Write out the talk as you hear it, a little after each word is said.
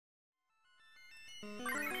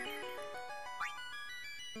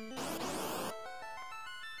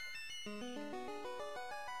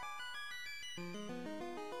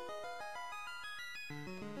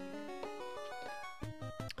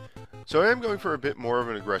So I am going for a bit more of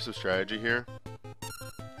an aggressive strategy here,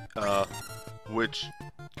 which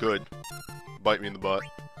could bite me in the butt.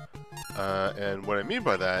 And what I mean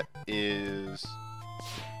by that is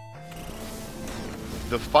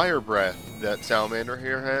the fire breath that Salamander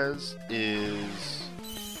here has is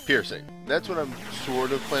piercing. That's what I'm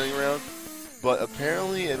sort of playing around, but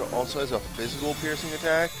apparently it also has a physical piercing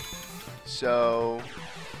attack, so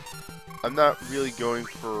I'm not really going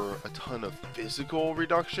for a ton of physical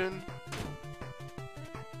reduction.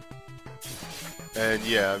 And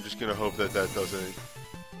yeah, I'm just gonna hope that that doesn't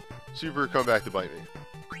super come back to bite me.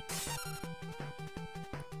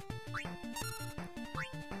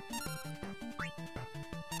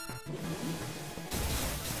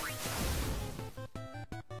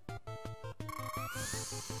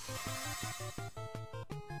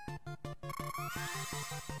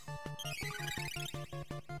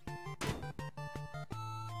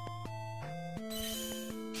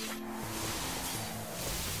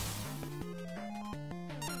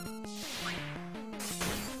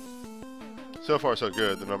 So far so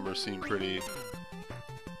good, the numbers seem pretty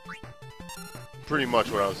much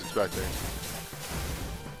what I was expecting.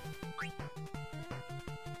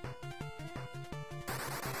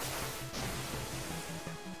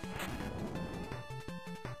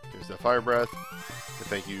 Here's that fire breath, and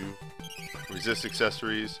thank you resist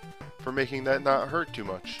accessories for making that not hurt too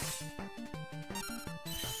much.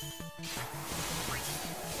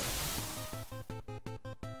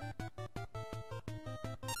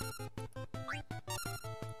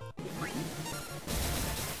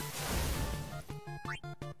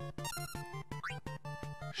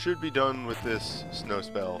 Should be done with this snow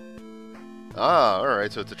spell. Ah,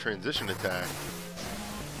 alright, so it's a transition attack.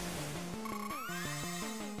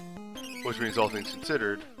 Which means all things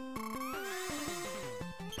considered,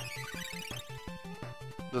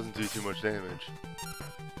 doesn't do too much damage.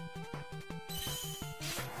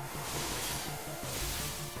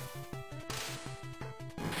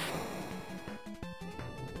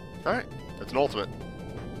 Alright, that's an ultimate.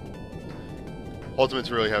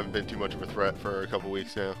 Ultimates really haven't been too much of a threat for a couple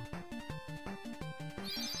weeks now.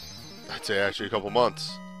 I'd say actually a couple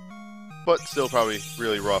months. But still probably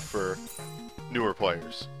really rough for newer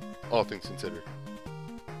players, all things considered.